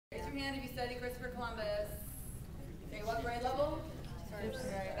your hand if you study Christopher Columbus. Okay, what grade level?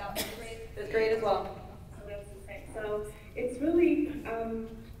 About fifth grade. Fifth grade as well. So that's the same. So it's really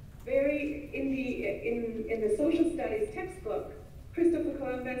very in the social studies textbook. Christopher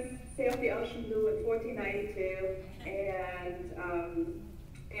Columbus sailed the ocean blue in 1492, and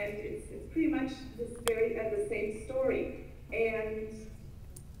it's pretty much the same story. And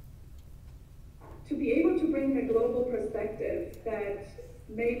to be able to bring a global perspective that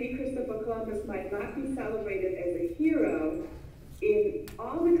maybe Christopher Columbus might not be celebrated as a hero in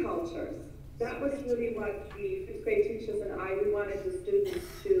all the cultures, that was really what the fifth grade teachers and we wanted the students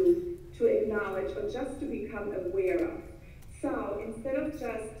to acknowledge or just to become aware of. So instead of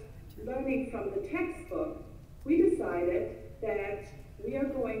just learning from the textbook, we decided that we are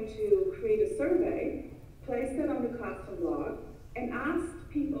going to create a survey, place that on the classroom log, and ask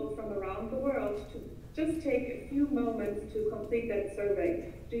people from around the world to just take a few moments to complete that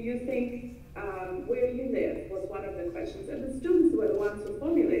survey. Do you think where you live was one of the questions, and the students were the ones who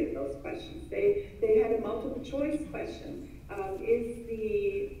formulated those questions. They had a multiple choice question. Do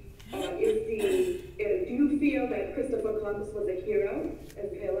you feel that Christopher Columbus was a hero, a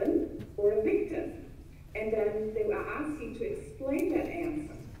villain, or a victim? And then they were asking to explain that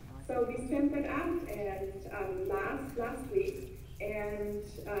answer. So we sent that out and last week, and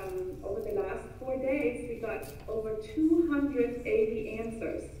over the last 4 days, we got over 280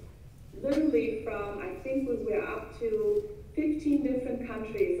 answers. Literally from, I think we were up to 15 different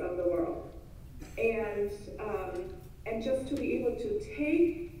countries of the world. And just to be able to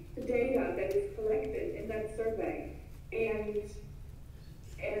take the data that is collected in that survey and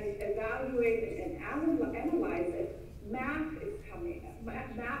evaluate it and analyze it, math is coming.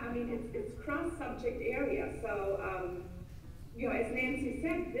 It's cross-subject area. So, as Nancy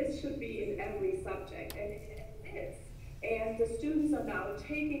said, this should be in every subject, and it is. And the students are now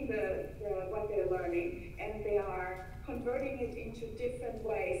taking what they're learning, and they are converting it into different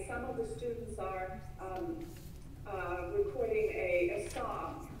ways. Some of the students are recording a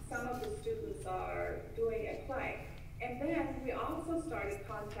song. Some of the students are doing a play. And then we also started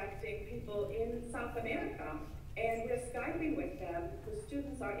contacting people in South America, and we're Skyping with them. The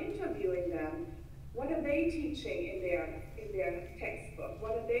students are interviewing them. What are they teaching in their textbook?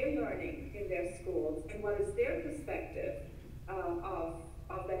 What are they learning in their schools? And what is their perspective of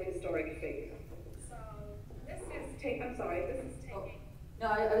that historic figure? So this is taking. No,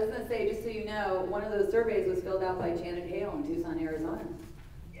 I was going to say, just so you know, one of those surveys was filled out by Janet Hale in Tucson, Arizona.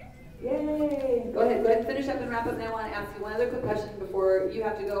 Yay! Go ahead, finish up and wrap up, and I want to ask you one other quick question before you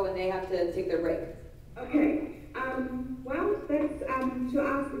have to go and they have to take their break. Okay. Well, that's to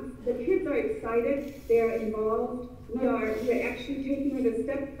ask. The kids are excited. They're involved. We're actually taking it a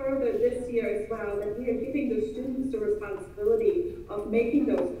step further this year as well. That we are giving the students the responsibility of making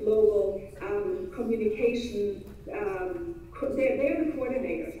those global communication. They're the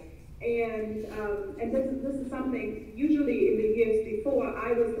coordinators. And this is something, usually in the years before,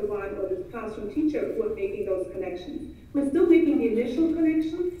 I was the one, or the classroom teacher, who was making those connections. We're still making the initial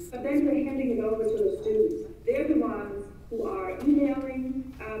connection, but then we're handing it over to the students. They're the ones who are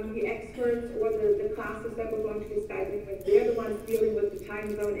emailing the experts or the classes that we're going to be Skyping with. They're the ones dealing with the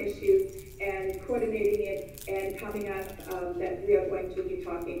time zone issues and coordinating it and coming up that we are going to be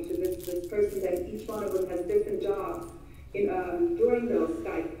talking to this person, that each one of them has different jobs during those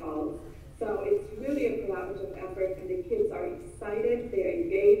Skype calls. So it's really a collaborative effort, and the kids are excited, they're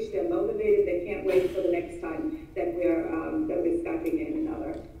engaged, they're motivated, they can't wait for the next time that we're Skyping in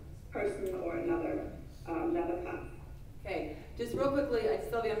another person or another class. Okay, just real quickly,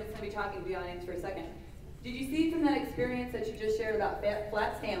 Sylvia, I'm just going to be talking to the audience for a second. Did you see from that experience that you just shared about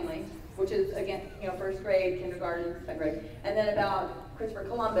Flat Stanley, which is, again, first grade, kindergarten, second grade, and then about Christopher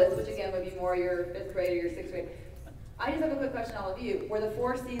Columbus, which again would be more your fifth grade or your sixth grade. I just have a quick question to all of you. Were the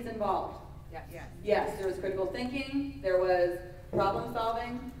 4 C's involved? Yeah. Yes, there was critical thinking, there was problem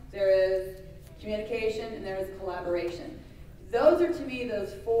solving, there is communication, and there is collaboration. Those are, to me,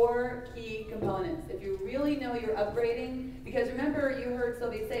 those 4 key components. If you really know you're upgrading, because remember, you heard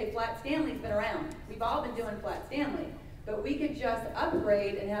Sylvia say Flat Stanley's been around. We've all been doing Flat Stanley, but we could just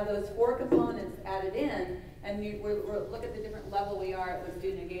upgrade and have those 4 components added in, and we'll look at the different level we are with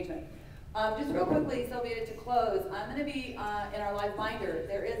student engagement. Just real quickly, Sylvia, to close, I'm going to be in our live binder.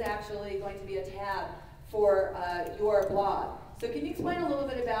 There is actually going to be a tab for your blog. So can you explain a little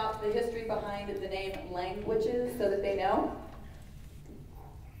bit about the history behind the name Languages so that they know?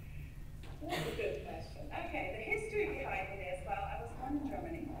 That's a good question. Okay, the history behind it is, well, I was born in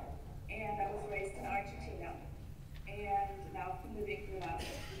Germany, and I was raised in Argentina, and now I've been living for about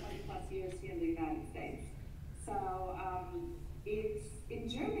 20+ years here in the United States. So in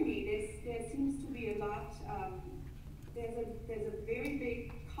Germany, there's a very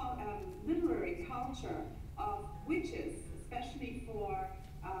big literary culture of witches, especially for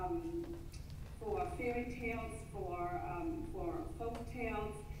fairy tales, for folk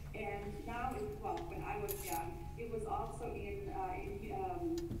tales, and now, when I was young, it was also in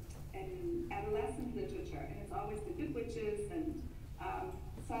adolescent literature, and it's always the good witches, and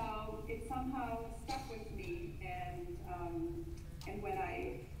so it somehow stuck with me, and when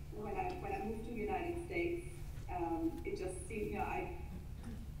I moved to the United States, it just seemed, I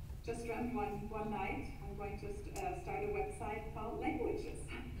just dreamt one night I'm going to start a website called Languages.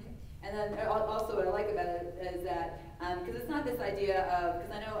 And then also what I like about it is that, because it's not this idea of,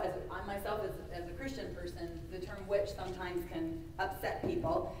 because I know I myself as a Christian person, the term witch sometimes can upset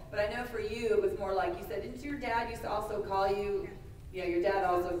people, but I know for you it was more like, you said, didn't your dad used to also call you, your dad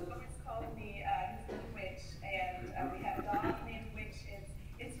also... He always called me witch, and we had a dog named Witch.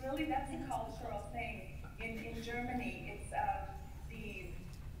 It's really, that's a cultural thing. In Germany, it's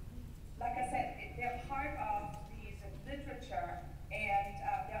like I said, they're part of the literature, and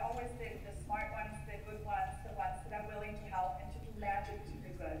they're always the smart ones, the good ones, the ones that are willing to help and to do magic to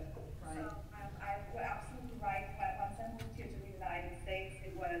the good. Right. So you're absolutely right. Once I moved here to the United States,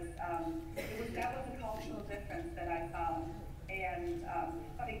 that was a cultural difference that I found. And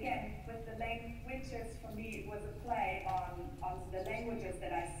but again, with the languages, for me, it was a play on the languages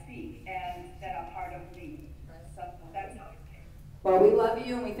that I speak and that are part of me. Right. So that's how it came. Well, we love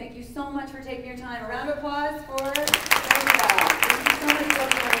you, and we thank you so much for taking your time. A round of applause for Silvia. Thank you so much,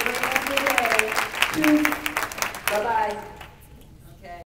 Silvia. Have a great rest of the day. Bye-bye.